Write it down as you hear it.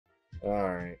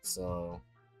Alright, so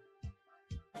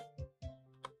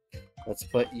let's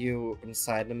put you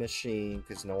inside the machine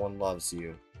because no one loves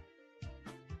you.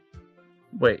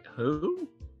 Wait, who?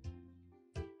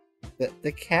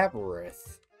 The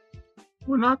Cabareth.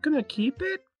 We're not gonna keep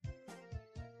it?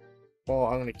 Well,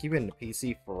 I'm gonna keep it in the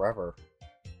PC forever.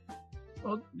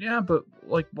 Well, yeah, but,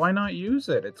 like, why not use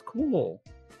it? It's cool.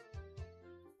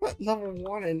 But level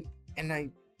 1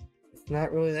 and it's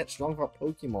not really that strong for a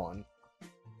Pokemon.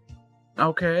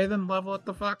 Okay, then level it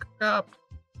the fuck up.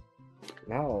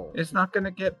 No. It's not gonna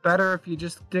get better if you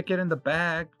just stick it in the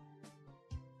bag.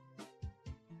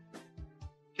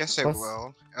 Yes, it Plus-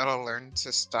 will. It'll learn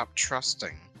to stop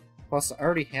trusting. Plus, I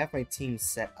already have my team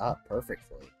set up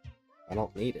perfectly. I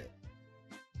don't need it.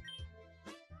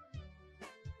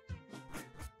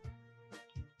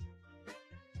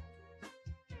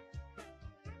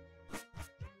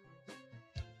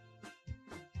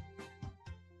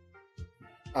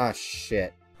 Ah,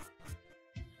 shit.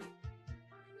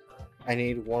 I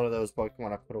need one of those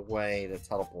Pokemon I put away to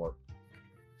teleport.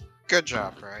 Good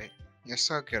job, right? You're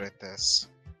so good at this.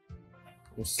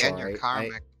 I'm And sorry. you're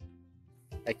karmic.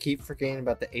 I keep forgetting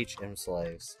about the HM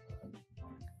slaves.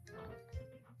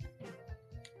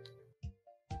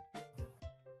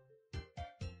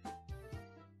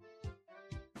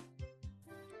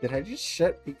 Did I just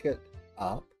shut Pika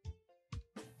up?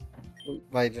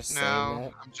 By just saying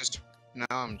that?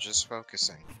 I'm just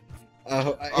focusing.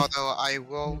 Oh, Although I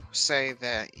will say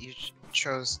that you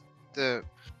chose a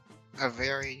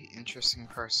very interesting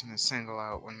person to single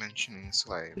out when mentioning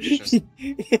slaves. Just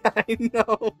yeah, I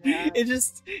know. Yeah.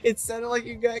 It sounded like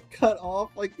you got cut off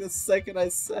like the second I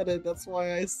said it. That's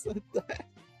why I said that.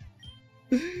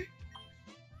 It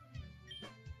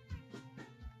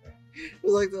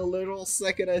was like the literal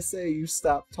second I say you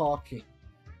stop talking.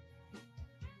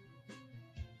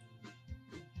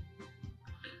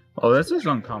 Oh, this is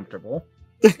uncomfortable.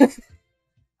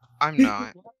 I'm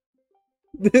not.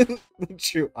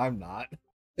 True, I'm not.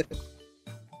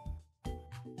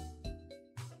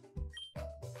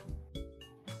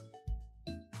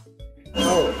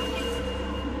 Oh,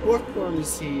 Bookworm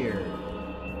is here.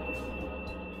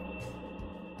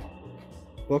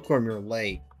 Bookworm, you're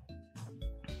late.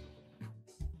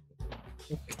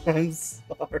 I'm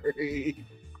sorry.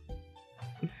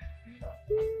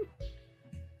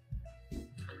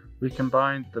 We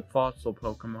combined the fossil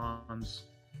Pokemons.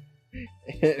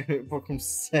 Bookworm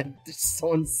said, did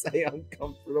someone say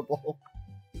uncomfortable?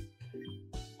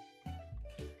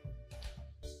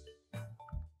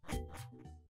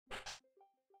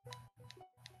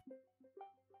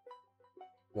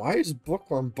 Why is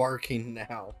Bookworm barking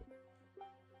now?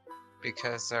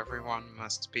 Because everyone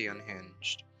must be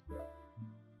unhinged.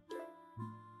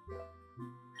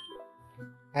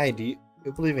 Hey, do you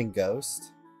believe in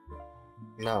ghosts?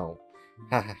 No.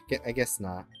 Haha, I guess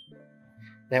not.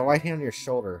 That white hand on your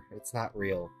shoulder, it's not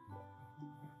real.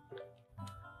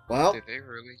 Well, Did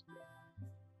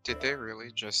they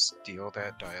really just steal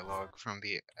that dialogue from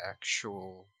the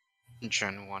actual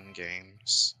Gen 1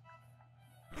 games?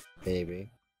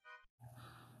 maybe.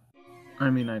 I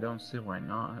mean, I don't see why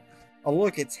not. Oh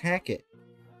look, it's Hatchet.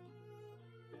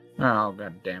 Oh,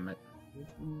 god damn it.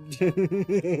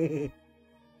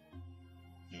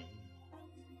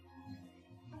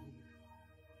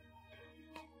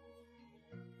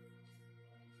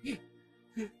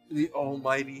 The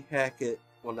almighty Hatchet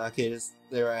will not get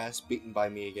their ass beaten by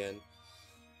me again.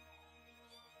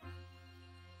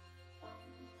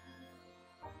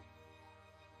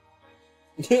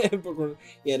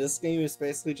 Yeah, this game is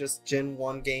basically just Gen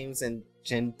 1 games and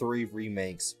Gen 3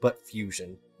 remakes, but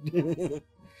fusion.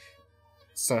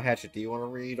 So, Hatchet, do you want to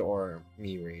read or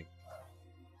me read?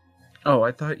 Oh,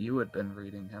 I thought you had been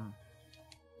reading him.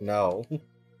 No.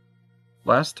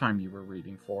 Last time you were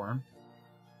reading for him.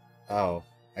 Oh.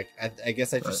 I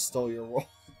guess I just stole your role.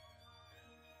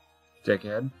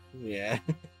 Dickhead. Yeah.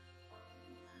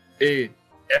 Hey,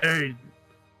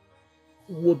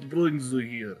 what brings you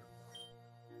here?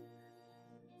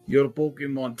 Your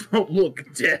Pokemon don't look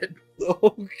dead.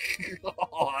 Oh,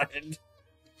 God.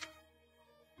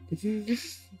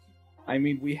 I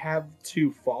mean, we have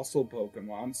 2 fossil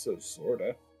Pokemon, so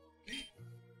sorta.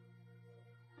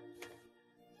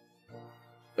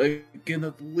 I can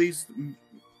at least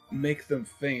make them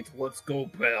faint. Let's go,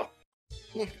 pal.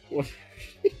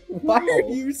 Why are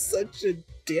you such a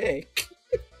dick?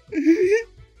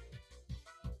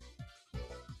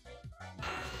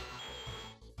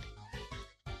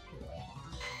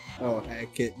 Oh,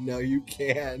 heck it. No, you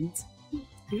can't.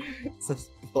 Says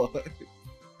boy.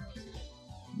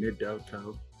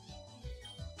 Nidoto.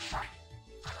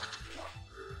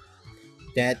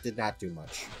 That did not do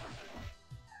much.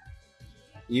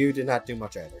 You did not do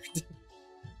much either.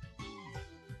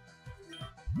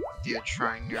 You're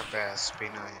trying your best. Be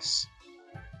nice.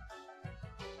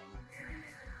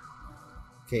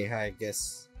 Okay, I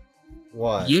guess.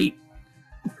 What? Yeet.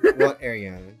 What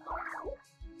area?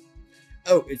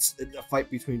 Oh, it's a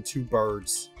fight between two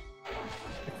birds.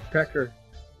 Pecker.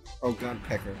 Oh, God,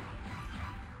 Pecker.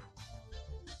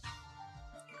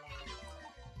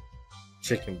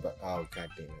 Chicken butt. Oh, God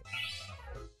damn it.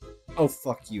 Oh,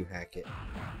 fuck you, Hackett.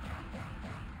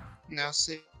 Now,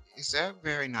 see, is that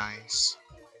very nice?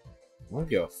 I don't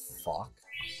give a fuck.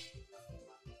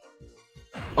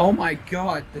 Oh my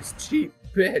god, this cheap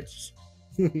bitch.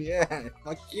 Yeah,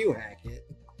 fuck you, Hackett.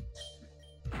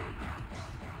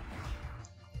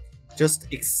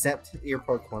 Just accept that your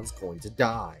Pokemon's going to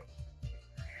die.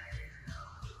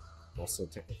 Also,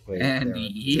 technically, And there are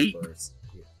yeet. birds.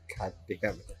 God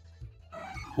damn it.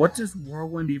 What does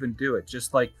Whirlwind even do? It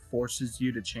just like forces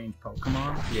you to change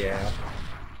Pokemon? Yeah.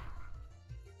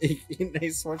 They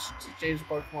switch to change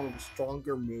Pokemon with a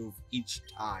stronger move each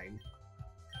time.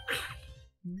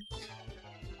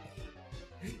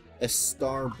 A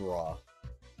Starbra.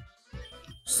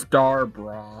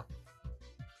 Starbra.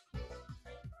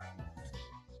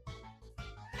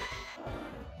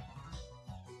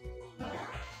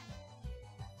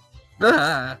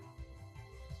 Ah!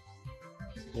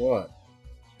 What?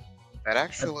 That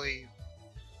actually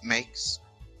makes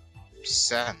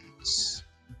sense.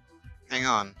 Hang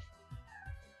on.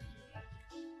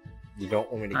 You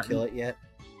don't want me to kill it yet?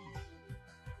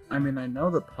 I mean, I know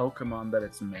the Pokemon that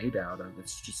it's made out of.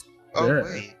 It's just. Oh, there.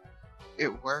 wait.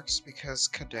 It works because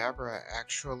Kadabra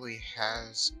actually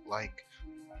has, like,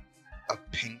 a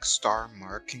pink star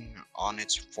marking on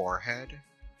its forehead.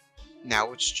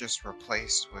 Now it's just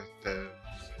replaced with the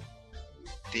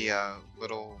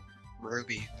little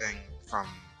ruby thing from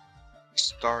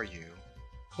Staryu.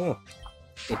 Huh.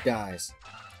 It dies.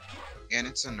 And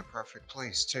it's in the perfect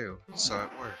place, too, so it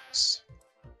works.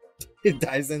 It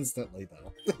dies instantly,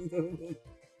 though.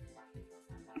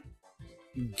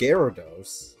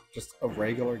 Gyarados? Just a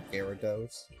regular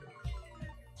Gyarados?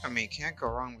 I mean, you can't go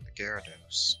wrong with the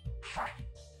Gyarados.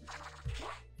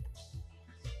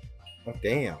 Oh,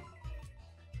 damn.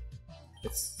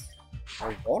 It's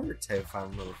a water type, if I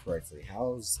remember correctly.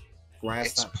 How's grass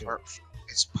It's not doing?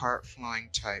 part flying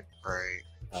type, right?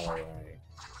 Alright.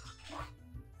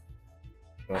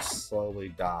 Gonna slowly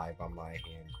die by my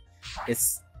hand.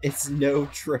 It's no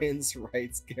trans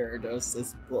rights Gyarados,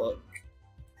 this book.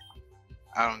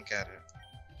 I don't get it.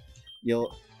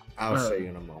 I'll show you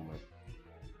in a moment.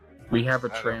 We have a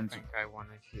I don't trans. think I want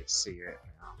to see it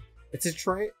now. It's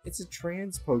a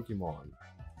trans Pokemon.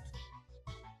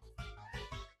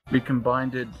 We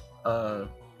combined it. I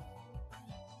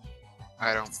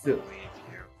don't Still- believe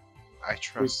you. I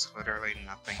trust literally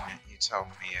nothing that you tell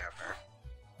me ever.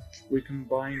 We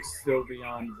combined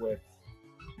Sylveon with.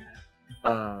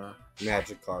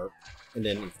 Magikarp, and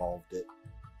then evolved it.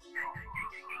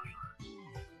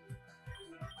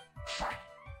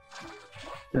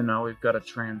 So now we've got a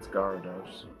trans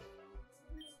Gyarados.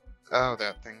 Oh,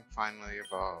 that thing finally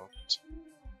evolved.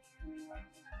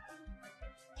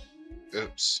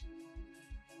 Oops.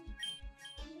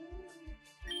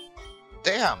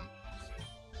 Damn!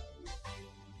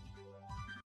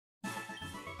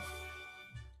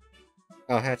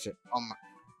 Oh, Hatchet. Oh my.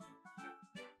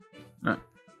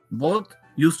 What?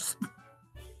 What's the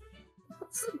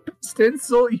best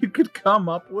insult you could come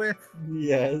up with?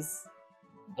 Yes.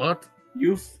 What?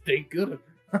 You stinker.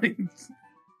 I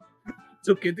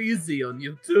took it easy on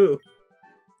you, too.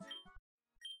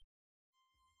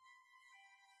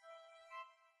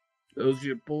 How's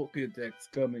your Pokédex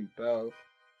coming, pal?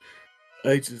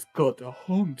 I just caught a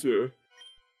hunter.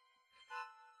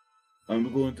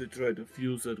 I'm going to try to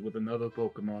fuse it with another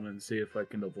Pokemon and see if I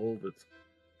can evolve it.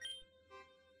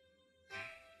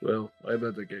 Well, I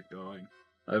better get going.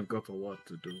 I've got a lot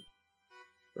to do.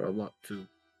 Or a lot to.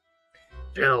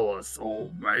 Tell us,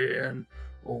 old man,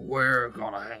 or we're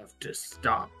gonna have to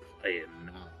stop playing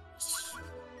nice.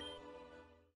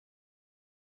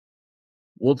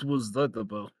 What was that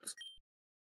about?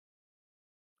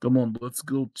 Come on, let's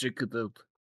go check it out.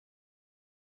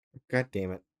 God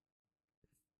damn it.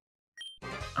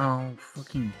 Oh,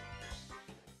 fucking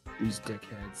these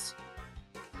dickheads.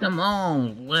 Come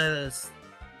on, let us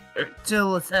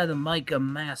tell us how to make the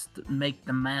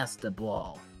master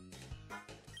ball.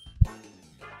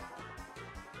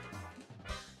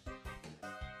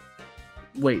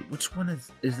 Wait, which one is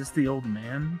this the old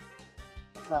man?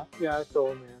 Yeah, it's the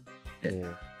old man.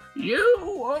 Yeah. You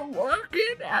were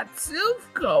working at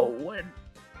Silphco when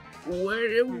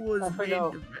it was I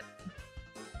know.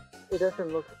 It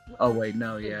doesn't look. Oh wait,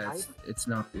 no, Is it yeah, knife? it's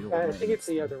not the old I man. think it's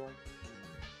the other one.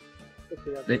 It's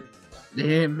the other They, one. they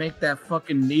didn't make that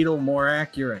fucking needle more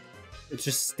accurate. It's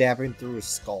just stabbing through his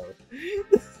skull.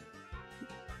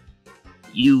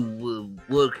 You were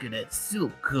working at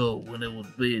Silco when it was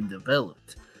being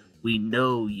developed. We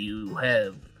know you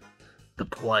have the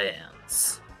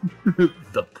plans.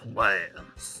 The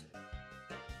plans.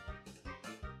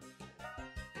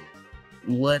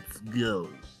 Let's go.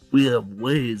 We have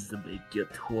ways to make you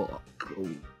talk,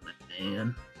 old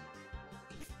man.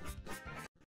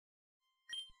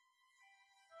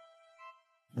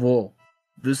 Whoa,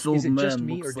 this old Is it man just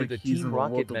me, looks or do like the he's Team in a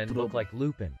lot Rocket of men look trouble. like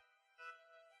Lupin?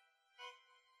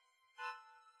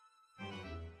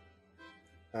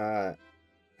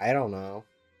 I don't know.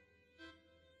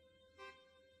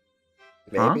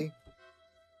 Huh? Maybe?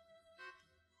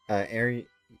 Arion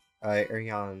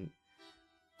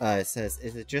says,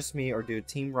 is it just me or do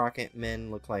Team Rocket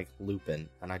men look like Lupin?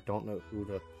 And I don't know who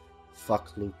the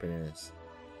fuck Lupin is.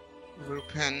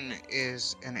 Lupin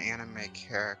is an anime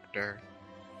character.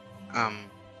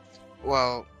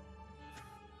 Well,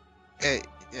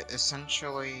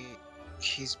 essentially,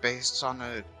 he's based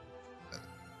on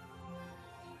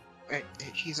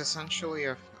he's essentially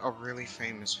a really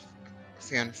famous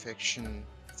fan fiction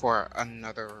for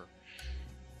another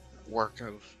work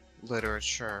of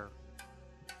literature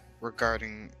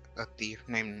regarding a thief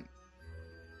named,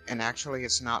 and actually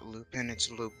it's not Lupin, it's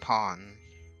Lupin.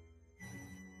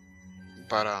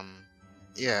 But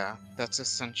yeah, that's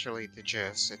essentially the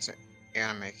gist. It's an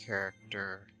anime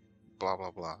character, blah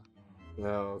blah blah.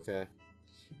 Oh, okay.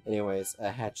 Anyways,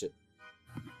 Hatchet.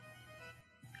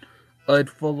 I'd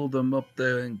follow them up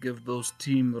there and give those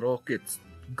Team Rockets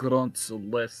grunts a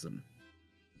lesson.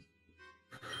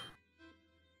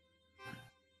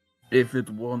 If it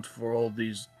weren't for all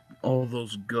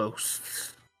those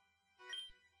ghosts.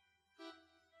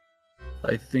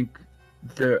 I think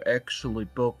they're actually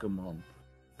Pokemon,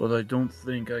 but I don't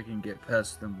think I can get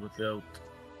past them without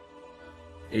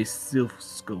a Sylph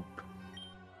Scope.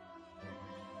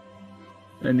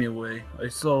 Anyway, I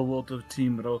saw a lot of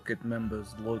Team Rocket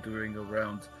members loitering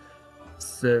around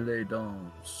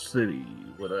Celadon City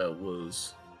where I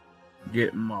was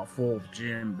getting my 4th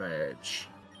gym badge.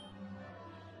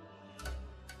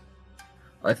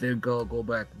 I think I'll go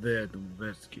back there to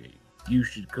investigate. You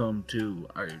should come too.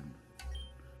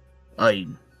 I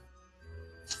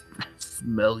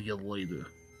smell you later.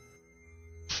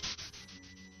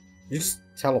 You just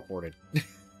teleported.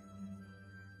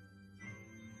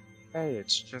 Hey,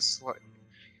 it's just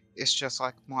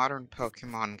like modern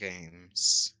Pokemon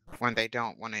games when they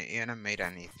don't want to animate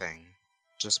anything,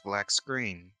 just black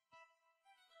screen.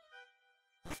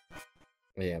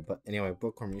 Yeah, but anyway,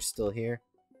 Bookworm, you still here?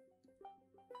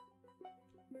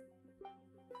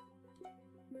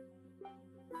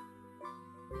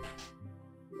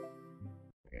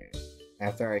 Okay.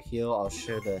 After I heal, I'll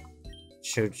show you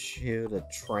the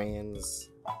trans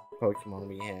Pokemon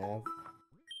we have.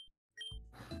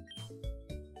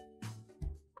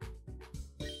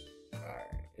 Alright,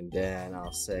 and then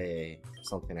I'll say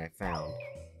something I found.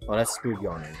 Oh, that's Spood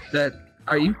yawning.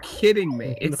 Are you kidding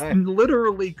me? It's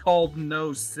literally called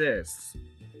No Sis.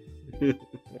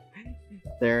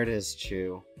 There it is,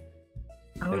 Chew.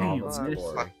 How In do all you its miss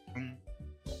glory.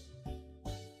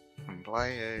 I'm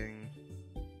playing.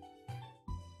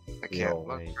 I Yo, can't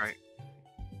look wait. right.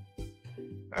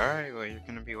 Alright, well you're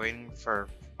gonna be waiting for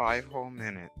 5 whole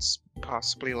minutes,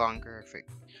 possibly longer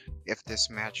if this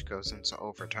match goes into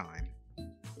overtime.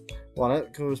 Well,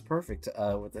 that goes perfect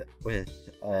with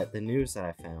the news that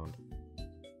I found.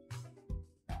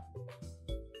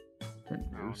 The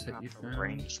No, news that not you the found?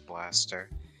 range blaster.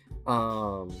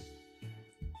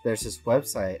 There's this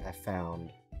website I found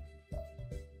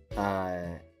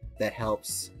that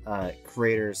helps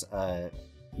creators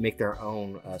make their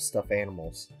own stuffed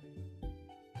animals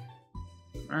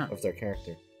Ah, of their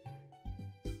character,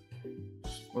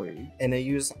 sweet. and they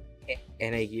use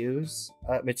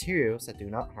materials that do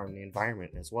not harm the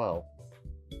environment as well.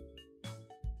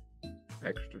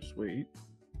 Extra sweet.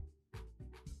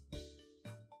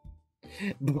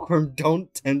 Bookworm,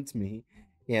 don't tempt me.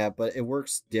 Yeah, but it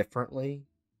works differently.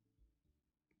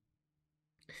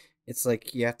 It's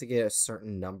like you have to get a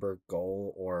certain number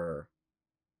goal or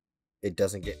it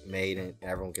doesn't get made and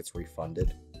everyone gets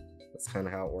refunded. That's kind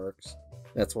of how it works.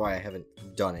 That's why I haven't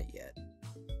done it yet.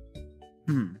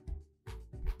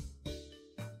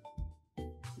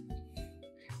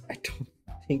 I don't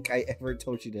think I ever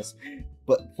told you this,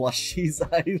 but plushies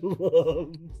I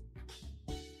love.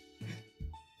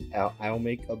 I'll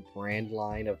make a brand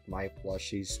line of my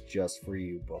plushies just for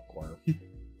you, Bookworm.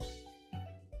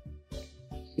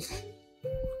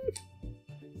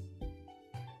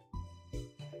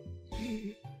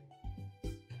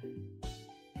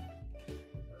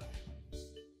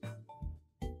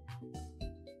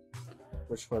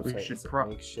 Which website should is it?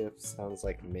 Makeshift sounds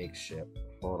like makeshift.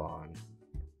 Hold on.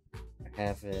 I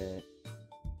have it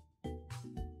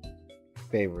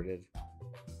favorited.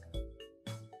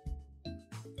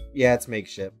 Yeah, it's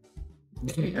makeshift.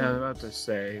 Yeah, I was about to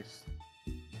say.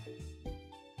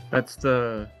 That's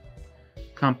the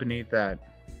company that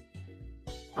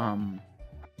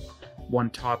One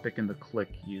Topic and the Click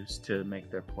used to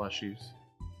make their plushies.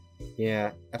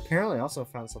 Yeah, apparently I also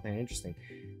found something interesting.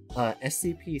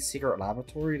 SCP Secret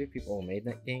Laboratory, the people who made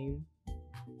that game,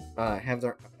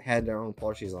 had their own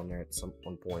plushies on there at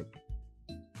one point.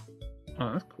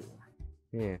 Oh, that's cool.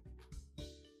 Yeah.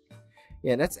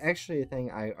 Yeah, that's actually a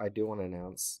thing I do want to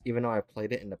announce. Even though I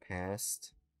played it in the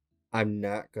past, I'm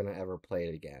not going to ever play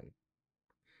it again.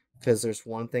 Because there's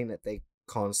one thing that they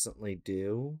constantly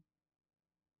do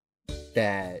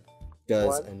that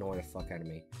does annoy the fuck out of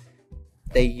me.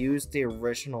 They used the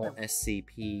original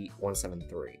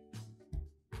SCP-173.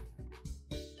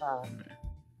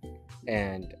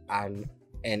 And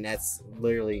that's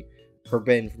literally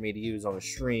forbidden for me to use on a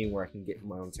stream where I can get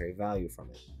monetary value from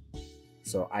it.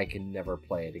 So I can never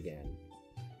play it again.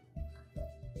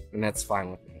 And that's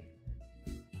fine with me.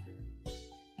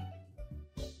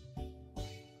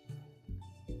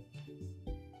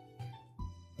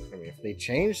 I mean, if they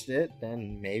changed it,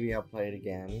 then maybe I'll play it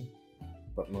again.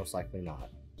 But most likely not.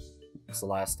 Because the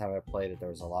last time I played it, there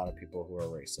was a lot of people who were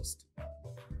racist.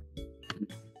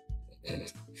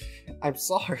 I'm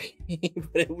sorry,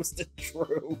 but it was the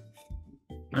truth.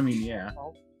 I mean, yeah.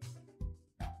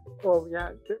 Well,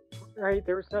 yeah, right.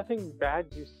 There was nothing bad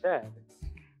you said.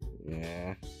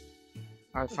 Yeah.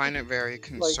 I find it very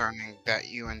concerning that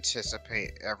you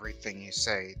anticipate everything you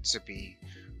say to be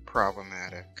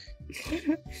problematic.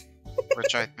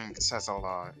 Which I think says a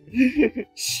lot.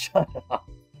 Shut up.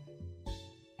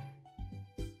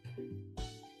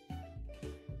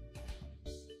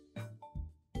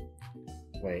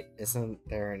 Wait, isn't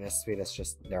there an SCP that's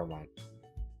just... Never mind.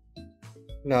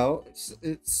 No, it's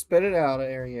spit it out,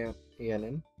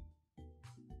 Ian.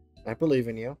 I believe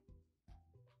in you.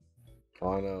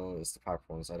 All I know is the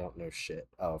powerful ones. I don't know shit.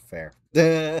 Oh, fair.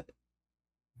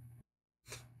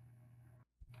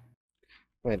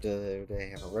 Wait, do they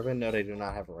have a ribbon? No, they do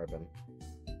not have a ribbon.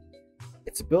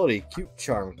 Its ability, Cute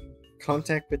Charm.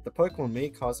 Contact with the Pokemon may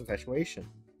cause infatuation.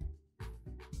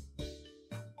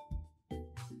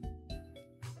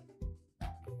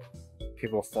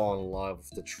 People fall in love with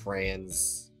the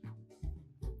trans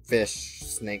fish,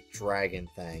 snake, dragon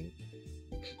thing.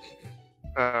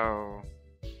 Oh,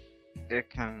 it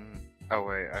can... Oh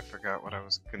wait, I forgot what I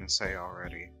was gonna say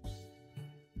already.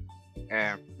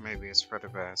 Maybe it's for the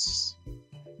best.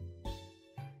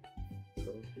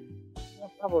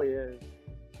 That probably is.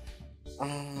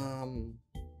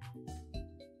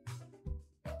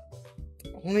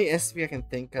 Only SCP I can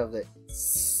think of that's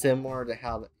similar to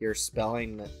how you're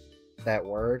spelling that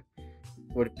word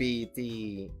would be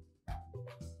the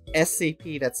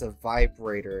SCP that's a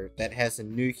vibrator that has a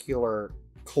nuclear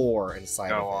core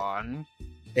inside of it. Go on.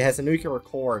 It has a nuclear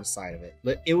core inside of it.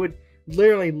 It would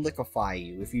literally liquefy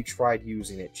you if you tried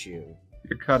using it, Chew.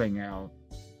 You're cutting out.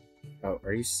 Oh,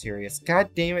 are you serious?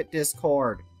 God damn it,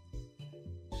 Discord!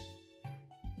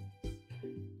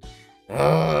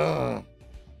 Ugh.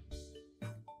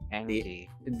 Andy.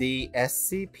 The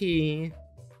SCP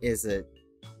is a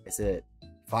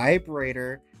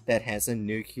vibrator that has a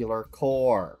nuclear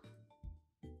core.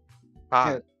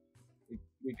 But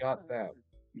We got that.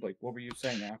 Like, what were you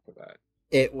saying after that?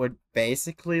 It would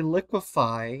basically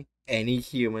liquefy any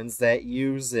humans that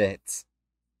use it.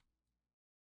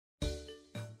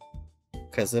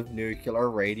 Because of nuclear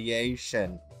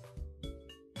radiation.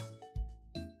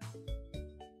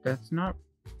 That's not...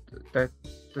 That...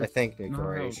 I think nuclear no.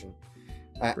 radiation.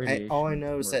 All I Radiation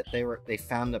know is that they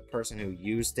found the person who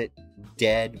used it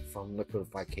dead from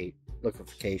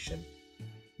liquefaction.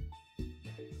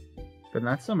 Then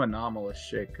that's some anomalous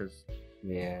shit, because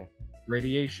Yeah.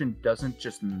 radiation doesn't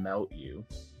just melt you.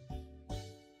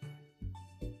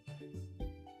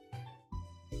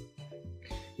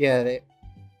 Yeah,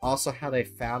 also how they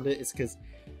found it is because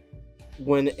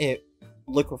when it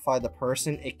liquefied the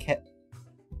person, it kept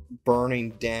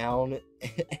burning down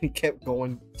and kept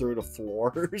going through the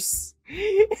floors.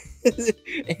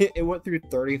 It went through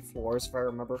 30 floors, if I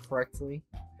remember correctly,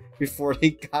 before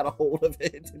they got a hold of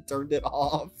it and turned it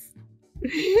off.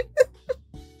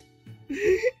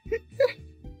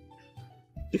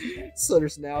 So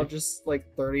there's now just like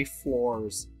 30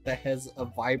 floors that has a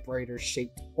vibrator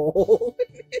shaped hole.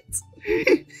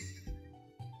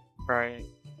 Right.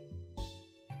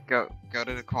 Go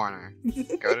to the corner.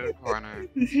 Go to the corner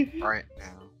right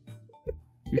now.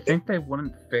 You think they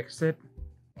wouldn't fix it?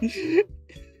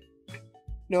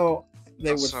 No,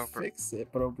 they Also, would fix it,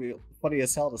 but it'll be funny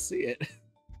as hell to see it.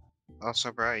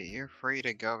 Also, Bright, you're free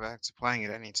to go back to playing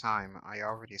at any time. I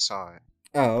already saw it.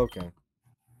 Oh, okay.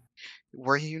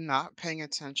 Were you not paying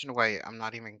attention? Wait, I'm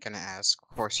not even gonna ask.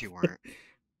 Of course you weren't.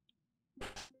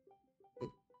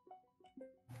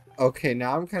 Okay,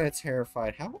 now I'm kind of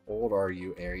terrified. How old are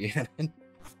you, Arian?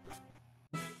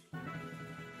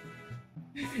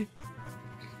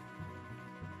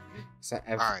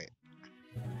 Alright.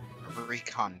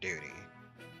 Recon duty.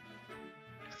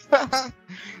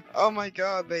 Oh my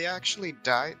god, they actually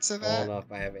died to that? Hold up,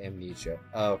 I have amnesia.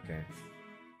 Oh, okay.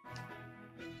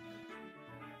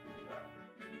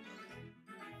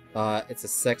 It's a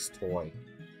sex toy.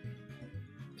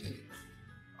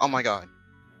 Oh my god.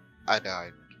 I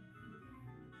died.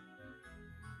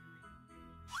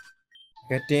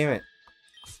 God damn it.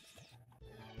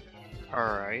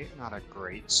 Alright, not a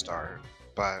great start,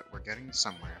 but we're getting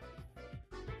somewhere.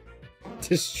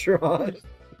 Distraught.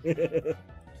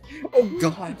 Oh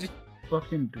god.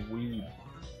 Fucking dweeb.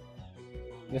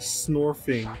 The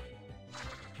snorfing.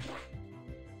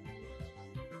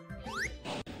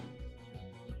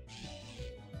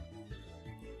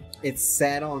 It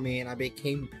sat on me and I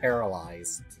became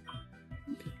paralyzed.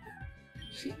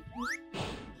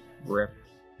 Rip.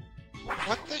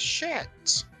 What the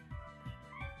shit?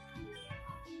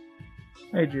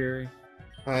 Hey, Jerry.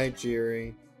 Hi,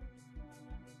 Jerry.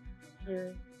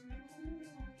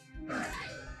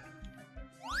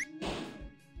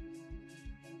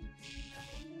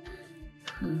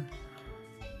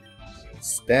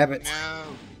 Stab it. No.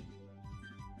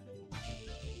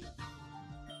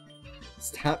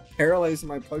 Stop paralyzing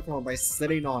my Pokemon by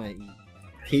sitting on it, you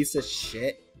piece of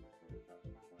shit.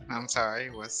 I'm sorry,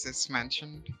 was this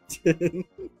mentioned?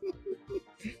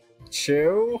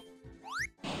 Chew?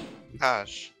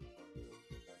 Hush.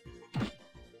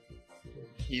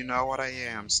 You know what I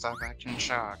am, stop acting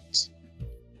shocked.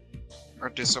 Or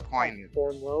disappointed.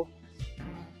 Hornloaf.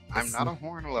 I'm not a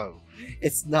hornloaf.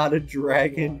 It's not a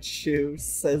dragon, Chew,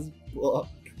 says Book.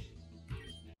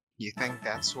 You think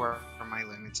that's where my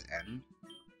limits end?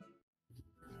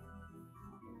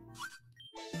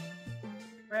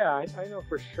 Yeah, I know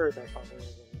for sure that's not there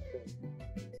was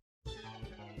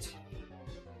anything.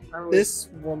 I was This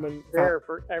woman. there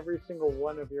for every single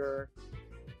one of your.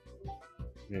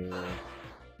 Yeah.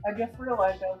 I just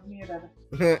realized I was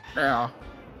muted. Yeah.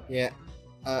 Yeah.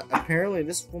 Apparently,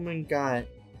 this woman got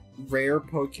rare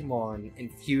Pokemon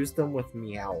and fused them with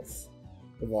Meowth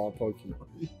of all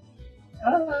Pokemon.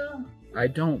 I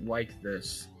don't like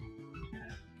this.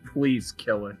 Please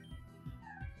kill it.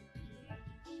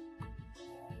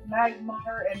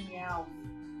 Magmar and Meow.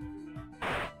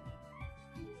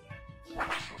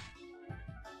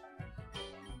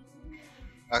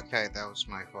 Okay, that was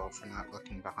my fault for not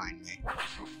looking behind me.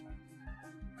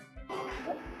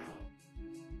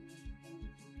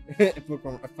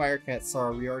 Pokemon, a Firecat,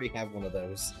 sorry, we already have one of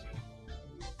those.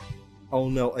 Oh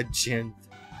no, a Gent.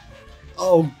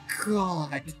 Oh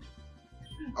god!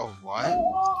 Oh, what?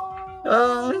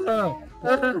 No,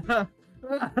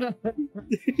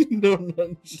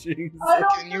 jeez. I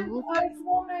don't Can you think look- Ice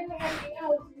Woman and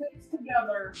Meow mixed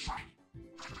together.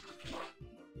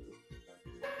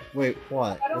 Wait,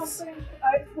 what? I don't What's- think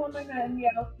Ice Woman and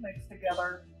Meow mixed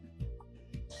together.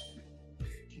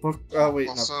 Oh wait,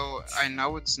 Also, I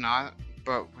know it's not,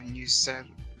 but when you said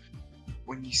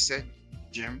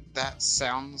Jim, that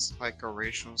sounds like a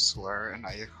racial slur, and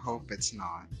I hope it's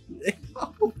not.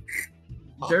 no.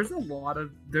 There's a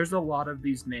lot of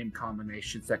these name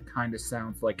combinations that kind of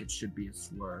sounds like it should be a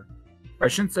slur. Or I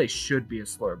shouldn't say should be a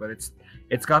slur, but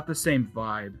it's got the same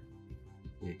vibe.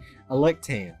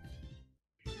 Electan.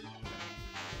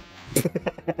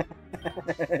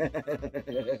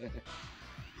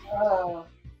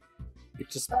 It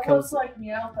just That becomes looks like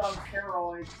Meowth on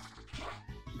steroids.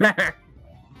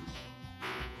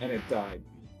 And it died.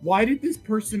 Why did this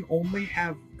person only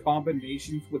have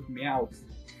combinations with Meowth?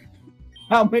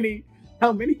 How many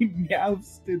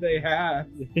Meowths do they have?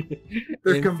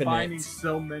 They're Infinite. combining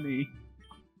so many.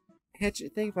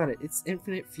 Hatchet, think about it. It's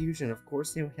infinite fusion. Of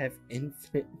course, they would have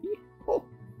infinite. Oh.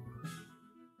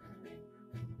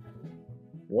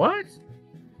 What?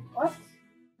 What?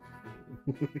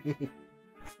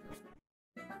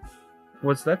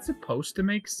 Was that supposed to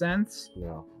make sense?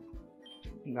 No.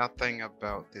 Nothing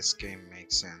about this game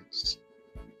makes sense.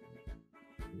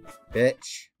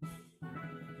 Bitch.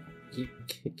 Keep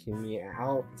kicking me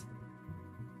out.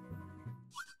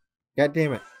 God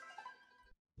damn it.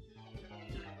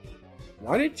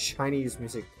 Why did Chinese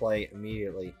music play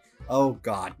immediately? Oh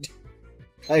god.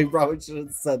 I probably should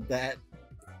have said that.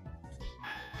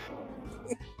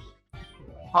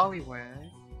 Hollywood.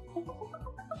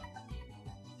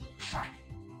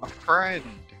 A friend.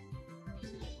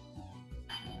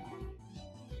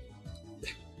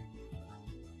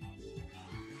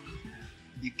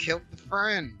 You killed the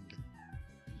friend.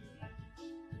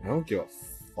 I don't give a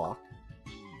fuck.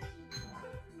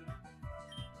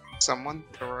 Someone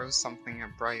throws something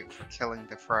at Bright for killing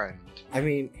the friend. I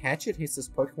mean, Hatchet hates this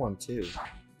Pokemon too.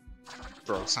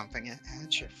 Throw something at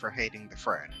Hatchet for hating the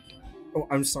friend. Oh,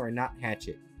 I'm sorry, not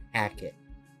Hatchet. Hackett.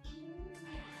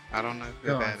 I don't know who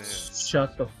God, that is.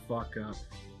 shut the fuck up.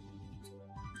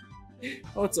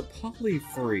 Oh, it's a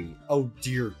Polyfree. Oh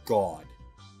dear god.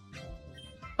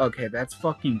 Okay, that's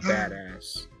fucking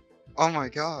badass. Oh my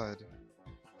god.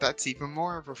 That's even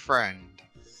more of a friend.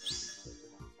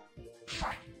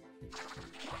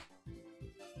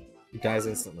 He dies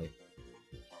instantly.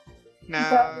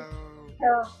 No.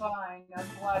 Terrifying. I'm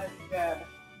glad it's dead.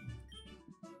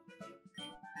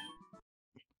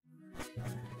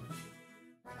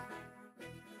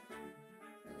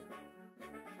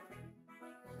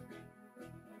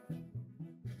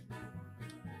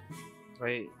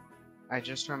 Wait, I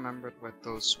just remembered what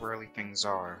those swirly things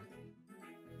are.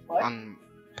 What? On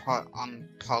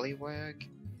Poliwag,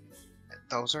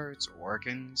 those are its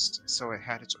organs, so it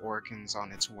had its organs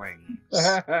on its wings.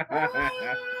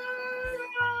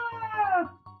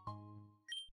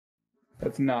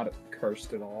 That's not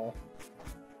cursed at all.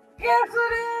 Yes,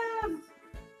 it is!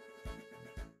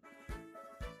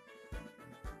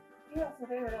 Yes,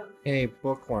 it is. Hey,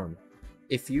 Bookworm.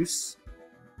 If you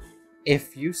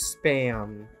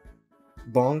spam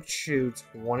Bonk Shoe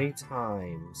 20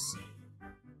 times,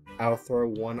 I'll throw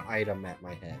one item at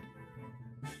my head.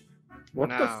 What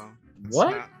no, the that's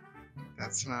what? not-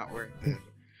 that's not worth it.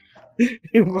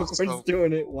 Bookworm's Also-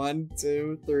 doing it. 1,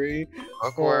 2, 3,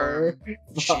 Bookworm,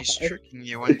 4, she's 5, tricking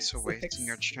you into 6, wasting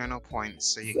your channel points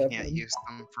so you 7, can't use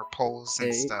them for polls and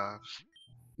 8, stuff.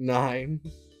 9,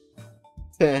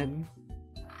 10,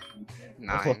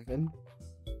 9, 11.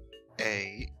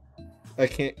 8, I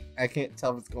can't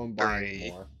tell if it's going by 3,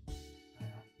 anymore.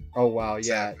 Oh wow,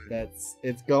 yeah, 7.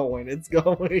 it's going.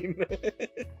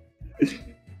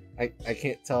 I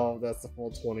can't tell if that's the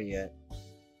full 20 yet.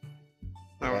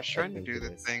 I Yeah, was trying to think do it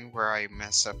the is. thing where I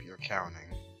mess up your counting.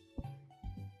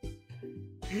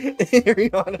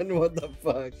 Ariana, what the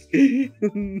fuck?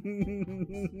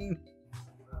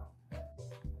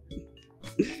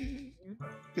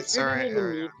 It's You alright, didn't even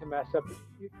Ariana. need to mess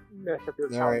up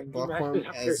your Alright, counting. You Buckworm, messed it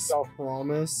up as yourself.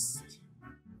 promised.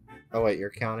 Oh wait, you're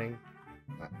counting?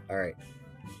 Alright.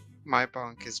 My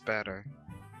bunk is better.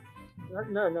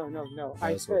 No.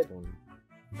 That was what's going.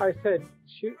 I said,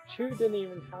 Chu didn't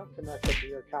even have to mess up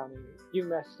your counting. You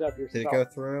messed it up yourself. Did it go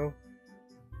through?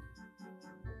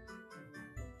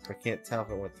 I can't tell if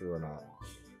it went through or not.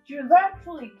 She was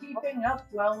actually keeping up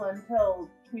well until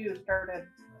Q started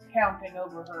counting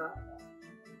over her.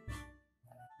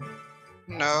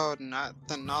 No, not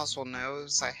the nozzle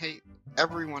nose.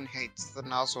 Everyone hates the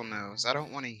nozzle nose. I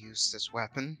don't want to use this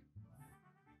weapon.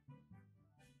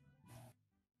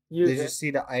 Use Did you it.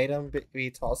 see the item be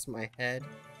tossed in my head?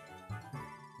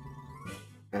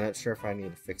 I'm not sure if I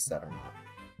need to fix that or not.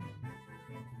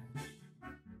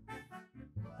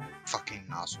 Fucking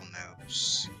nozzle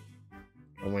nose.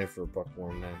 I'm waiting for a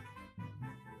Bookworm then.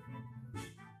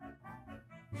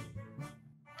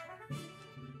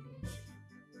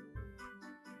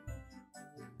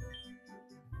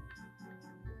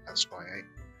 That's why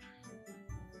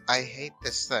I hate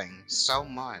this thing so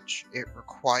much. It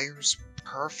requires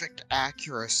perfect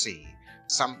accuracy.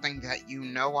 Something that you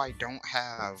know I don't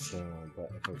have. So, but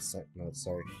if it's no,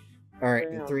 sorry. Alright,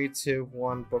 in Damn. 3, 2,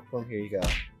 1, Bookworm, here you go.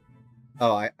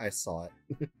 Oh, I saw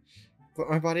it. But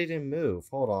my body didn't move.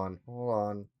 Hold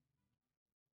on.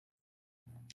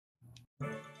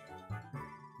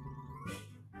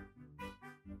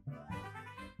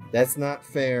 That's not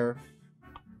fair.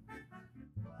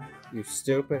 You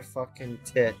stupid fucking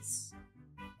tits.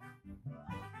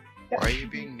 Why are you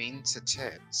being mean to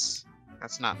tits?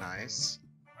 That's not nice.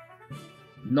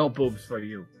 No boobs for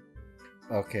you.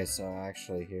 Okay, so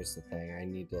actually, here's the thing. I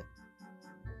need to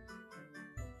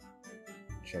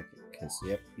check it, because,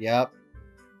 yep.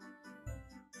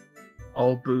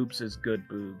 All boobs is good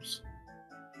boobs.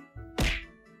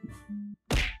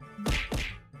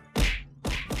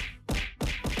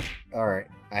 Alright,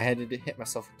 I had to hit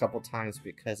myself a couple times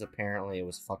because apparently it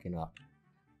was fucking up.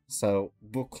 So,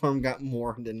 Bookworm got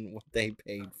more than what they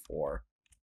paid for.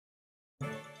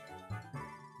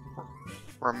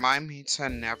 Remind me to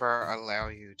never allow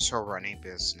you to run a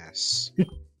business.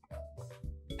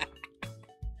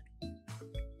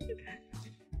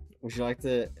 Would you like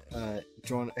to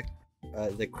join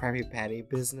the Krabby Patty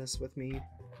business with me,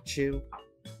 Chew?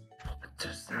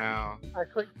 No.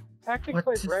 Actually, technically,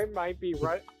 What is- Bright might be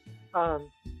right.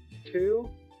 Two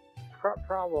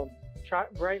problem.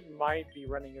 Bright might be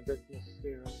running a business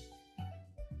soon.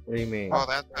 What do you mean? Well,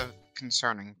 that's a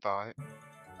concerning thought.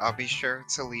 I'll be sure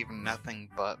to leave nothing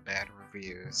but bad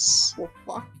reviews. Well,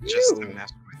 fuck Just to you.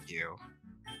 mess with you.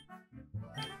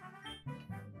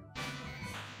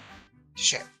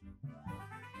 Shit.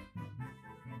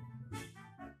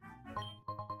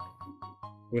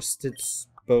 Twisted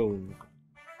Spoon.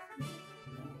 I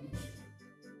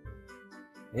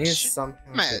need to Shit, somehow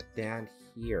man. get down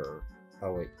here.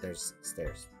 Oh wait, there's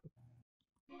stairs.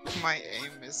 My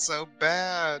aim is so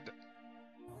bad.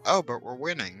 Oh, but we're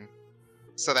winning.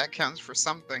 So that counts for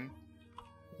something.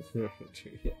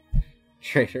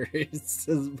 Traitor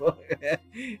says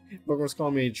Bookworm's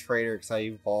calling me a traitor because I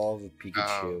evolved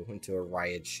Pikachu into a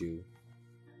Raichu.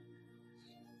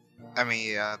 I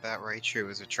mean, that Raichu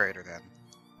was a traitor then.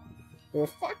 Well,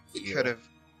 fuck you.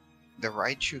 The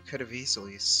Raichu could have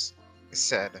easily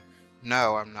said,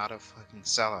 "No, I'm not a fucking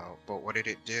sellout." But what did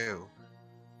it do?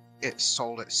 It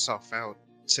sold itself out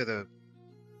to the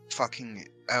fucking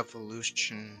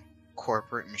evolution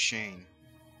corporate machine.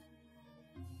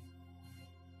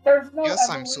 There's no Yes,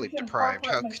 I'm evolution sleep deprived.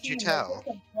 corporate How could you machine, tell? it's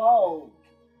just evolved.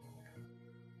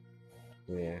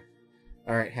 Yeah.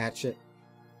 Alright, Hatchet.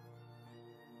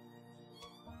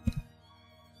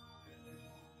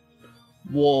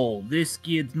 Whoa, this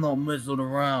kid's not messing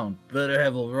around. Better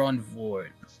have a run for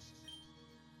it.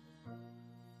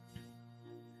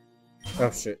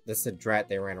 Oh shit, this is a drat,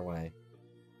 they ran away.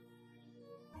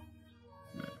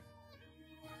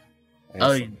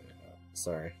 I-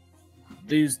 Sorry.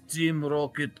 These Team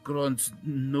Rocket grunts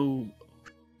knew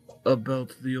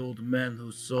about the old man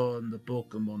who saw in the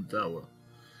Pokemon Tower.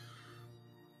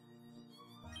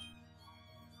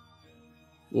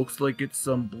 Looks like it's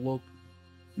some bloke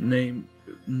named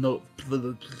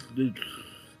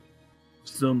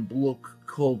some bloke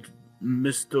called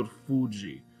Mr.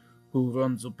 Fuji, who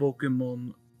runs a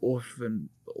Pokemon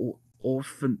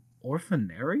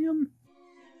orphanarium?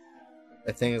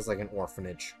 I think it's like an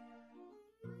orphanage.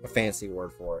 A fancy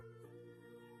word for it.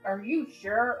 Are you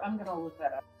sure? I'm gonna look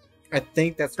that up. I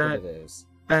think that's what That- it is.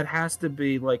 That has to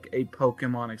be like a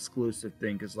Pokemon exclusive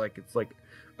thing, because like it's like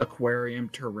aquarium,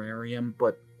 terrarium,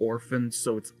 but orphan,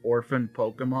 so it's orphan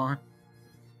Pokemon.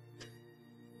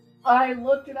 I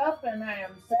looked it up and I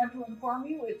am sad to inform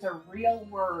you it's a real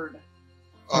word.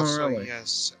 Also, really?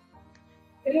 yes,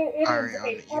 It is Ariana,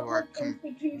 a you are public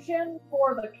institution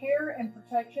for the care and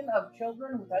protection of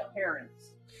children without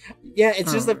parents. Yeah,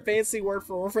 it's just a Alright. fancy word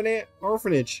for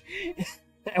orphanage.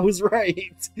 I was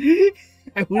right.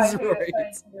 I was I do right.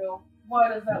 thank you. Why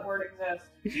does that word exist?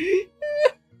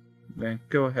 Okay,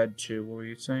 go ahead, Chew. What were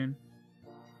you saying?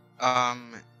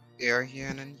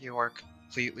 Ariana, you are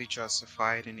completely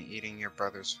justified in eating your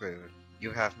brother's food.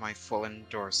 You have my full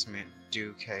endorsement.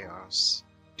 Do chaos.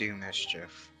 Do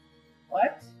mischief.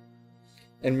 What?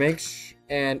 And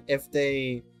and if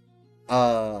they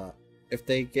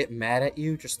get mad at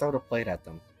you, just throw the plate at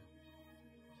them.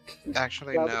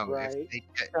 Actually, That's no. right. If they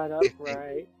get, Shut up, if they-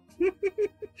 right?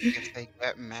 if they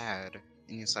get mad, and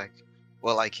he's like,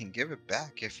 "Well, I can give it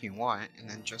back if you want," and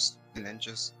then just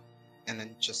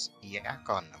yak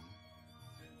on them.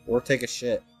 Or take a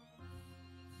shit.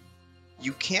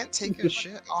 You can't take a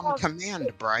shit on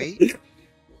command, Bright.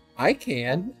 I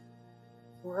can.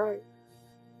 Right.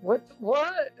 What?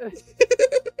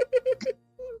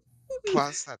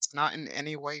 Plus, that's not in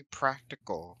any way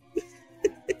practical.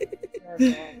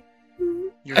 Okay.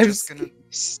 You're I'm just gonna be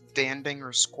standing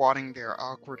or squatting there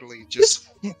awkwardly, just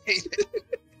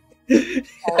waiting.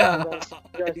 All of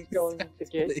that's just going to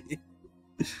get.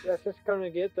 That's just going to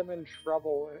get them in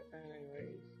trouble,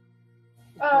 anyways.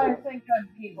 I think I'm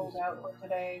peopled out for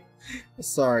today.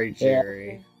 Sorry,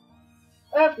 Jerry.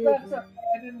 That's okay.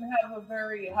 I didn't have a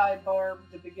very high bar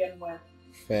to begin with.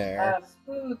 Fair.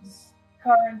 Foods,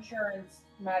 car insurance,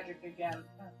 magic again.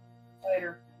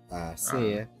 Later.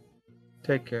 See ya.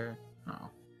 Take care. Oh.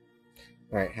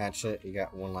 Alright, Hatchet, you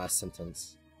got one last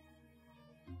sentence.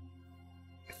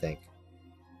 I think.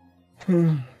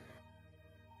 Who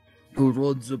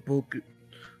runs a Pokemon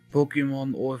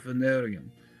orphanarium?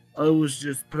 I was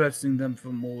just pressing them for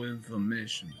more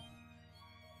information.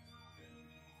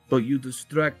 But you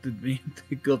distracted me and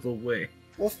they got away.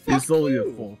 Well, fuck It's all your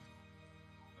you. fault.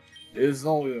 It's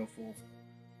all your fault.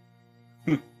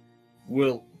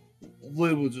 Well,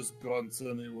 They were just grunts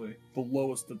anyway, the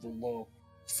lowest of the low.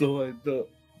 So I doubt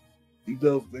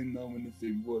they know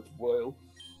anything worthwhile.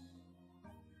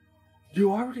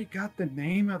 You already got the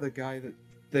name of the guy that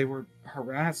they were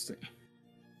harassing.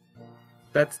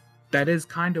 That is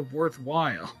kind of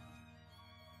worthwhile.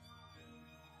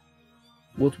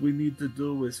 What we need to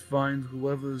do is find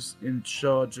whoever's in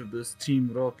charge of this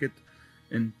Team Rocket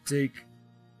and take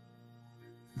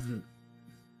the...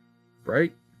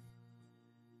 Right?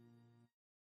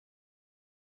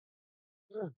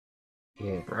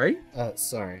 Yeah. Right?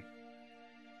 Sorry.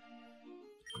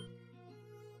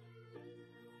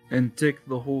 And take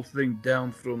the whole thing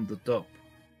down from the top.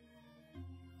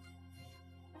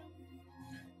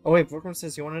 Oh wait, Brooklyn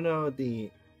says, you want to know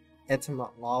the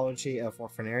etymology of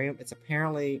orphanarium? It's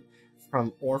apparently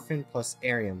from orphan plus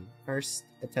arium, first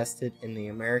attested in the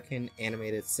American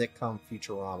animated sitcom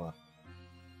Futurama.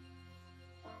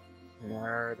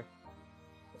 Nerd.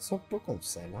 That's what Brooklyn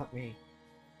said, not me.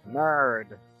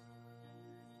 Nerd.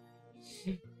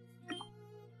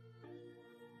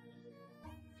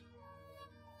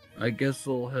 I guess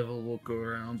I'll have a look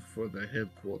around for the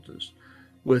headquarters.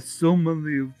 With so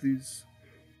many of these...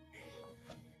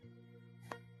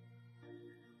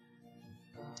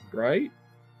 Right?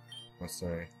 Oh,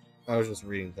 sorry. I was just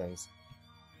reading things.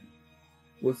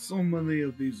 With so many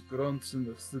of these grunts in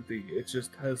the city, it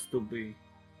just has to be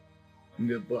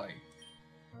nearby.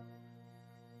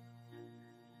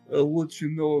 I'll let you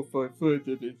know if I find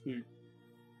anything.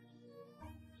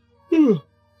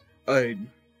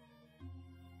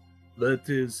 That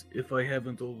is, if I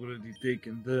haven't already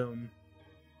taken down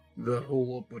the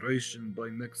whole operation by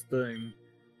next time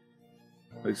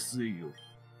I see you.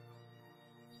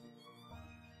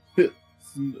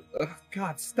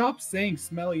 God, stop saying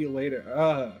smell you later.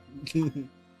 Oh,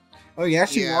 you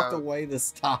actually Yeah. walked away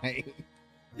this time.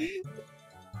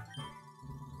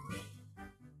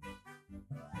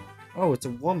 Oh, it's a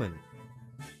woman.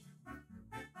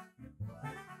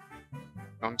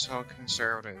 Don't tell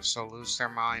conservatives, they'll lose their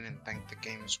mind and think the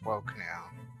game's woke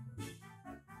now.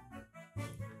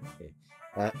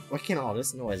 What can all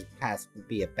this noise possibly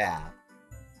be about?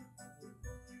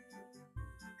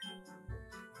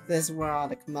 This is where all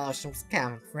the commotion was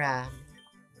coming from.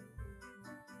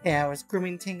 Hair was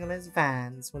grooming tingle as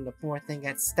vines when the poor thing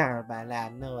got startled by a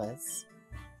loud noise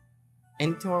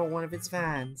and tore one of its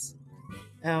vines.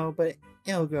 Oh, but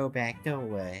it'll grow back, don't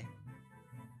worry.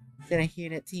 Did I hear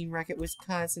that Team Rocket was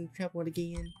causing trouble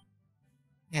again?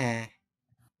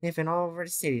 They've been all over the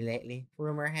city lately.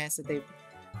 Rumor has it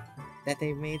that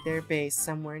they've made their base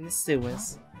somewhere in the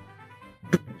sewers.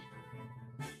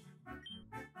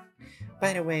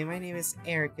 By the way, my name is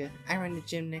Erica. I run the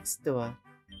gym next door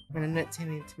when I'm not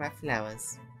tending to my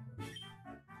flowers.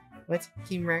 What?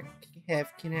 Team Rocket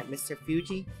have kidnapped Mr.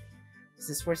 Fuji? This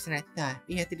is worse than I thought.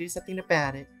 We have to do something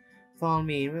about it. Follow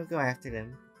me and we'll go after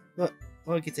them.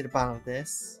 We'll get to the bottom of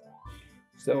this.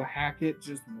 So Hackett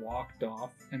just walked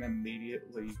off and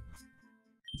immediately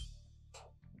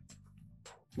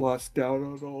lost out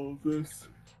on all of this.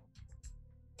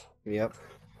 Yep.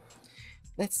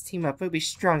 Let's team up. We'll be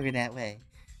stronger that way.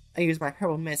 I use my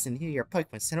herbal medicine to heal your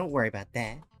Pokemon, so don't worry about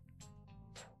that.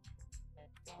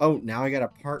 Oh, now I got a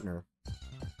partner.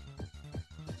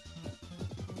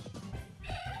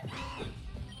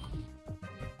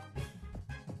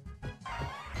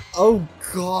 Oh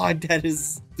god, that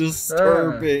is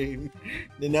disturbing.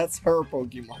 And that's her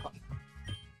Pokemon.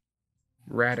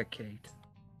 Raticate.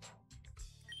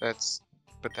 That's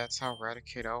how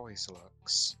Raticate always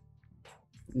looks.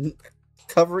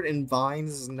 Covered in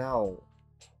vines? No.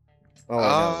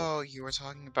 Oh, you were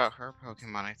talking about her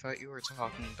Pokemon. I thought you were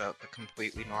talking about the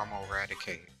completely normal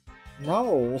Raticate.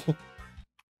 No.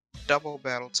 Double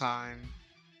battle time.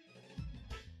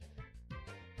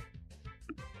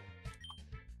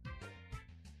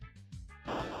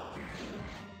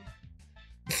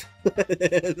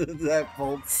 That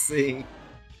Volt C.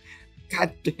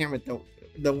 God damn it,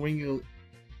 the wing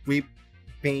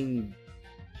weeping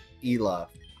Ela.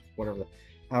 Whatever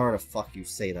however the fuck you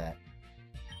say that.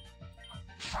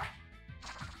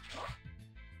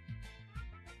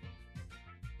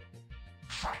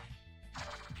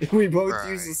 We both Right.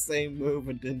 used the same move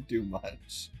and didn't do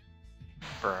much.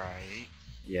 Right.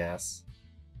 Yes.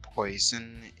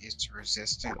 Poison is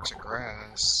resistant to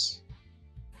grass.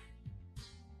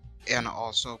 And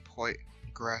also,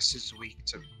 grass is weak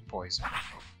to poison.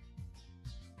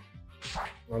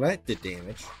 Well, that did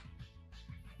damage.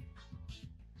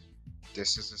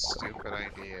 This is a stupid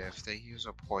idea. If they use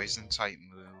a poison type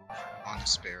move on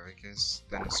Asparagus,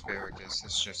 then Asparagus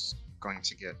is just going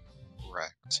to get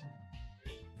wrecked.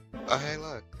 Oh hey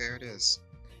look, there it is.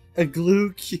 A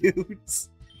glue cute.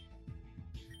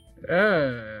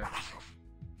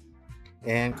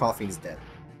 And Coffee's dead.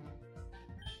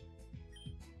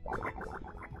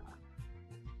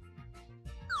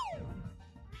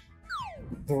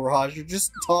 Barrage are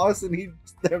just tossing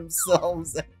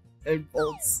themselves at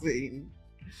both scene.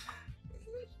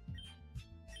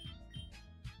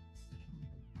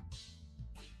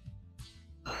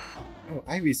 Oh,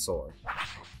 Ivysaur.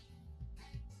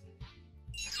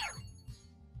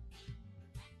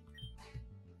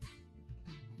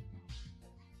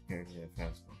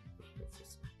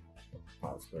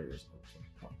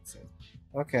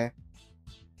 Okay.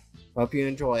 Hope you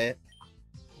enjoy it.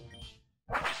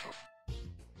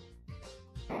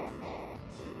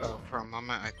 Oh, for a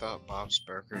moment I thought Bob's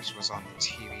Burgers was on the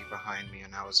TV behind me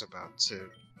and I was about to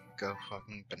go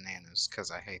fucking bananas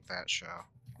because I hate that show.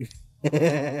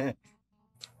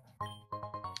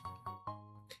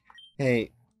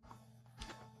 Hey,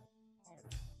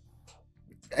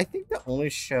 I think the only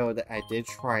show that I did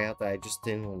try out that I just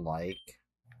didn't like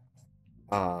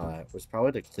was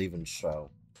probably the Cleveland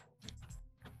show.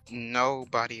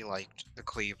 Nobody liked the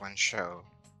Cleveland show.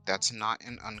 That's not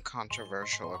an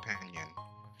uncontroversial opinion.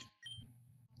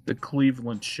 The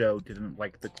Cleveland show didn't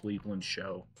like the Cleveland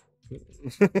show.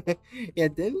 Yeah,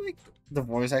 didn't like the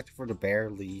voice actor for the bear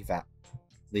leave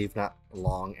not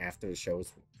long after the show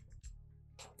was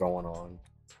going on.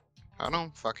 I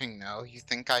don't fucking know. You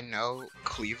think I know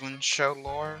Cleveland show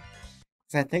lore?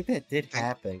 'Cause I think that did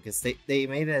happen because they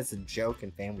made it as a joke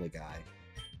in Family Guy.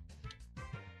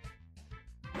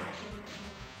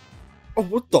 Oh,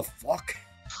 what the fuck?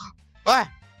 What?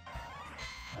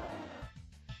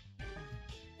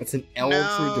 It's an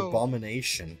Eldritch No.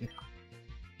 abomination.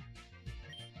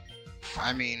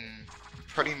 I mean,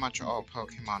 pretty much all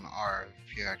Pokemon are,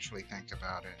 if you actually think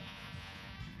about it.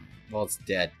 Well, it's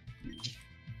dead.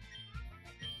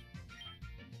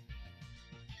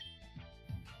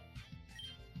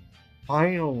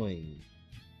 Finally!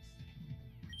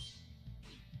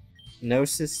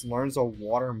 Gnosis learns a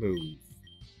water move.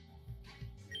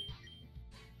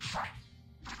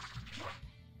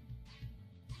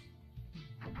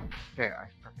 Okay, I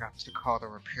forgot to call the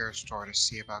repair store to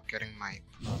see about getting my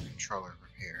Pro Controller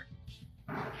repaired.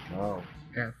 Oh.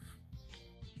 F.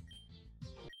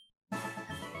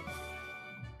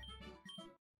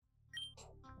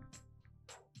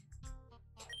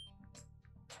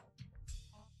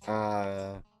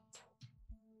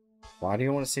 Why do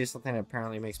you want to say something that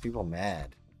apparently makes people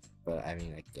mad? But, I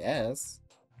mean, I guess.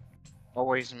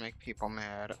 Always make people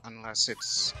mad unless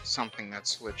it's something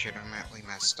that's legitimately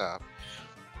messed up.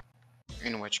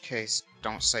 In which case,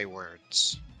 don't say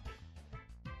words.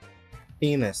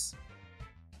 Penis.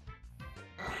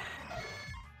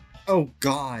 Oh,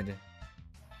 God.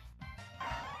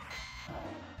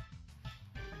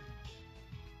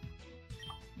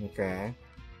 Okay.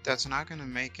 That's not gonna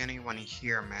make anyone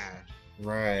here mad.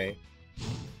 Right.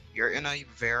 You're in a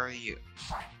very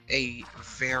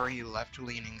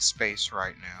left-leaning space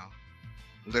right now.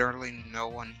 Literally no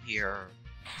one here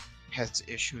has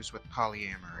issues with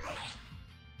polyamory.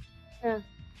 Yeah.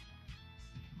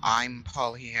 I'm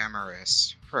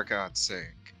polyamorous, for God's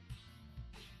sake.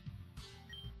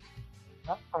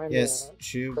 I'm Yes,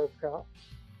 Chu Pro.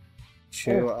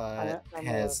 I'm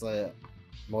has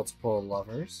multiple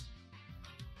lovers.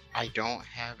 I don't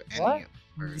have any What?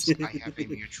 lovers. I have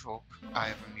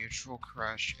a mutual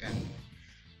crush and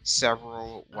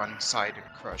several one-sided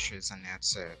crushes, and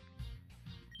that's it.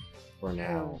 For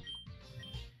now.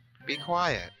 Be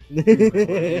quiet.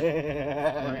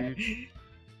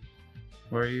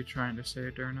 What are you trying to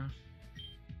say, Derna?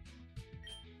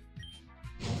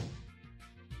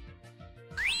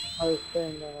 I was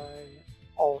saying that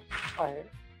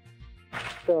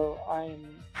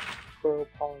I'm pro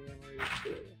polyamory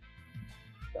too.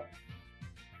 So, I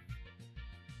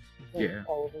think Yeah.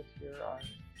 all of us here are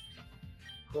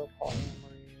pro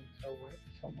polyamory in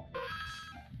some way.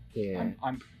 Yeah.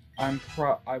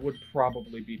 I would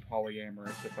probably be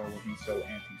polyamorous if I wasn't so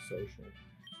antisocial.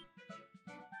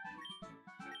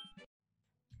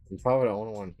 I'm probably the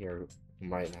only one here who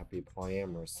might not be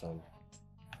polyamorous, then.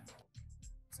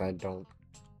 'Cause I don't.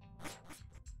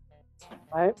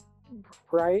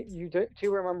 Right? You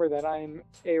do remember that I'm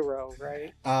ARO,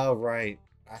 right? Oh, right.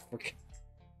 I forget.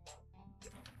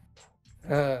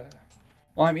 Well,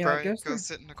 I mean, I Brian, guess go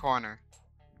sit in the corner.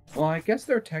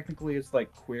 there technically is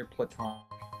like queer platonic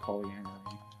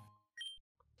polyamory.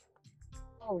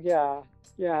 Oh yeah,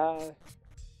 yeah.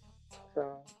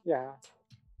 So yeah.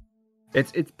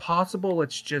 It's possible.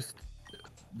 It's just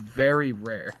very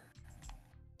rare.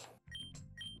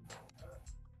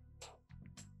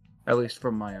 At least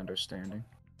from my understanding.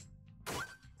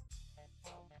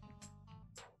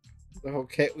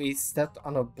 Okay, we stepped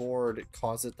on a board, it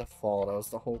caused it to fall. That was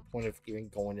the whole point of even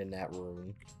going in that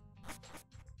room.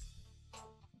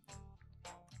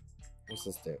 What's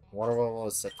this do? Water level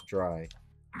is set to dry.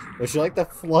 Would you like to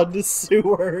flood the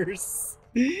sewers?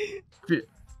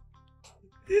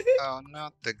 Oh,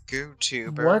 not the goo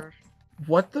tuber.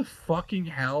 What the fucking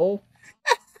hell?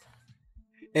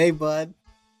 Hey, bud.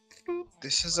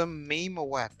 This is a meme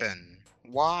weapon.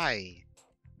 Why?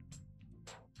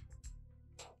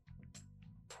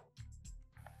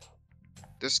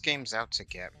 This game's out to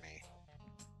get me.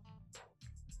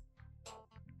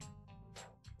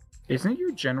 Isn't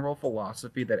your general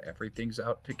philosophy that everything's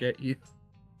out to get you?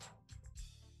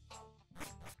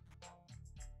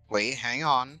 Wait, hang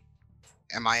on.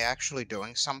 Am I actually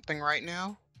doing something right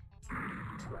now?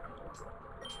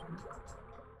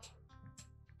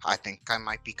 I think I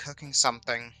might be cooking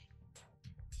something.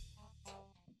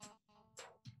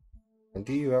 And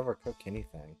do you ever cook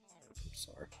anything? I'm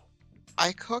sorry.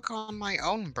 I cook on my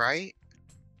own, Bright.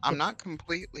 I'm not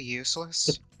completely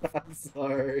useless. I'm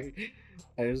sorry.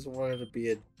 I just wanted to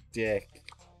be a dick.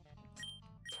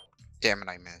 Damn it,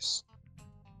 I missed.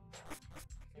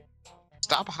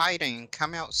 Stop hiding.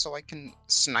 Come out so I can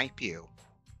snipe you.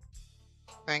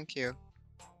 Thank you.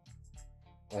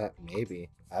 Maybe.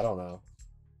 I don't know.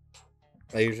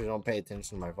 I usually don't pay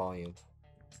attention to my volume.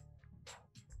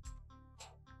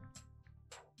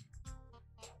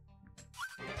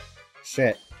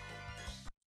 Shit.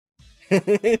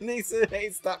 They said, hey,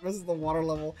 stop messing with the water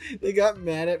level. They got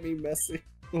mad at me messing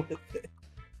with it.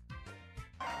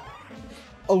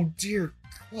 Oh dear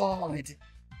God.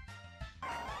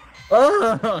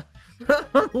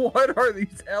 What are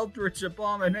these eldritch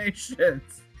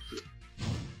abominations?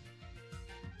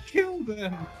 Kill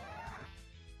them.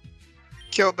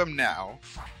 Kill them now.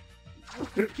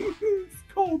 It's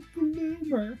called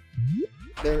Bloomer.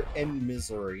 They're in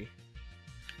misery.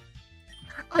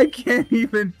 I can't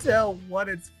even tell what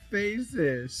its face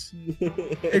is.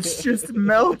 It's just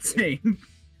melting.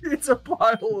 It's a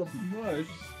pile of mush.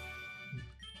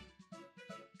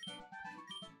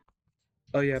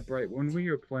 Oh yeah, Bright, when were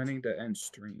you planning to end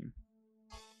stream?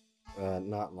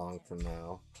 Not long from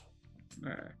now.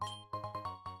 Alright.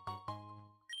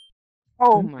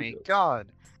 Oh my god.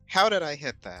 How did I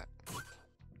hit that?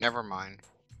 Never mind.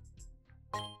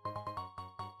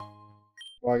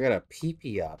 Well, I got a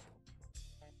pee-pee up.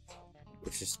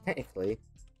 Which is technically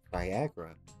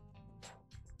Viagra.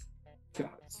 God.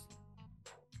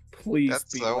 Please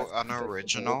That's be so less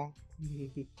unoriginal.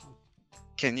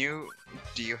 Do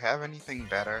you have anything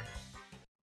better?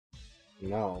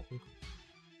 No.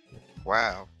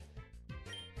 Wow.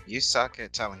 You suck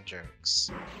at telling jokes.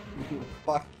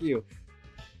 Fuck you.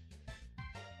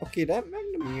 Okay, that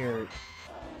Magnum here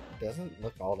doesn't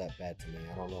look all that bad to me.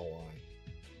 I don't know why.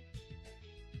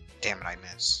 Damn it, I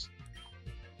missed.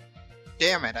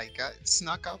 Damn it, I got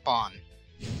snuck up on.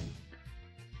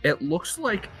 It looks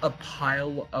like a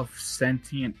pile of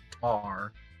sentient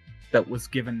tar that was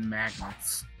given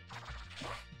magnets.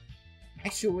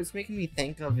 Actually, what's making me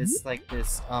think of is like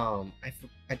this. I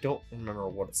don't remember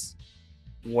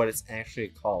what it's actually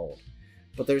called,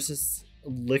 but there's this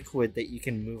liquid that you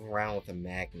can move around with a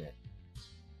magnet,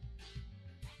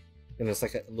 and it's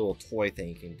like a little toy thing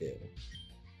you can do.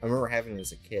 I remember having it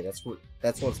as a kid. That's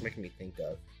what it's making me think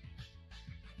of.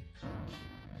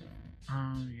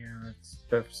 Oh yeah,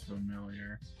 that's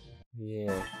familiar.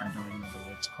 Yeah. I don't remember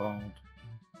what it's called.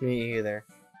 Me either.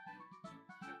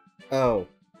 Oh,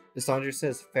 Sandra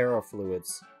says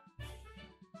ferrofluids.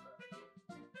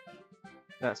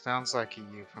 That sounds like a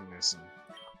euphemism.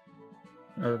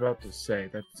 I was about to say,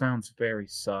 that sounds very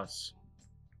sus.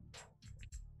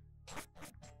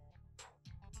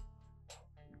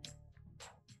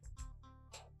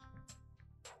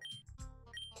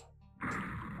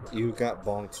 You got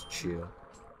bonk to chew.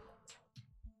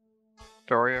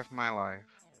 Story of my life.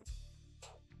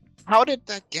 How did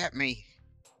that get me?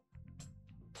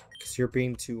 Because you're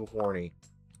being too horny.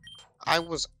 I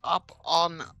was up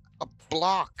on a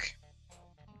block.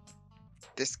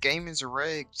 This game is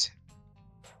rigged.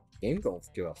 Game don't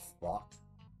give a fuck.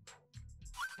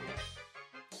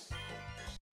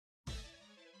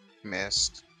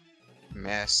 Missed.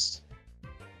 Missed.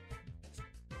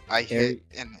 I hit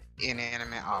an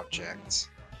inanimate object.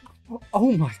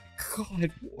 Oh my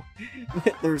god.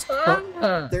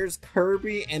 There's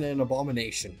Kirby and an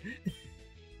abomination.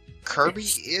 Kirby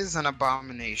is an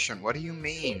abomination. What do you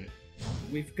mean?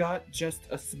 We've got just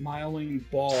a smiling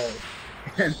ball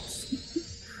and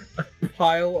a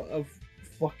pile of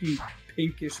fucking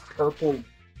pinkish purple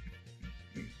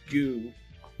goo.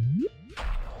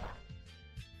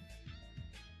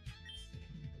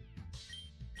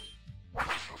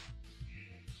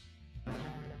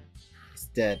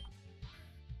 dead.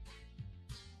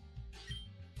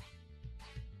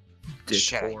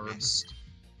 Shit, I Discord. missed.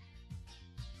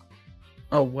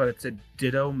 Oh, what? It's a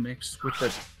ditto mixed with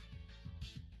a.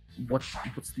 What's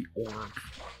the orb?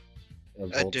 A A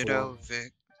Voltorb. ditto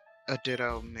a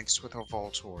ditto mixed with a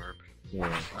Voltorb.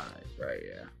 Yeah. Right,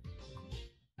 yeah.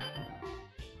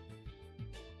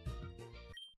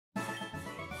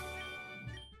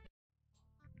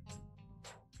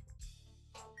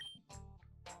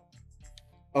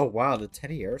 Oh wow, the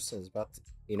Teddy Ursa is about to...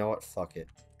 You know what? Fuck it.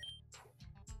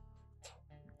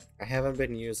 I haven't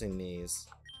been using these.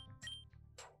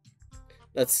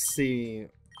 Let's see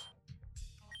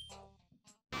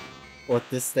what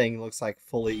this thing looks like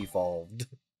fully evolved.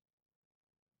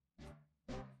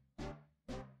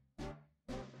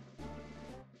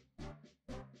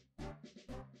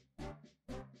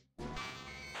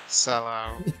 Sell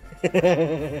out.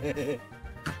 A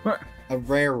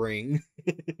rare ring.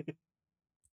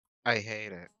 I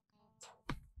hate it.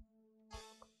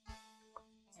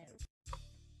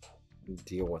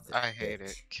 Deal with it. I hate it.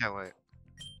 bitch. Kill it.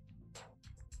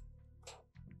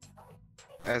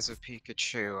 As a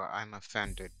Pikachu, I'm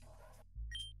offended.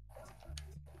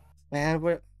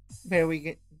 Well,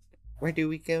 where do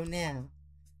we go now?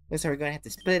 Looks like we're gonna have to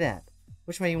split up.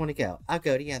 Which way you want to go? I'll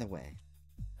go the other way.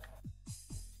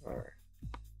 Alright.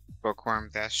 Bookworm,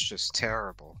 that's just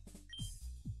terrible.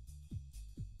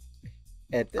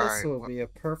 And this Alright, will be a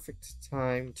perfect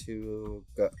time to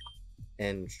go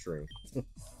end stream.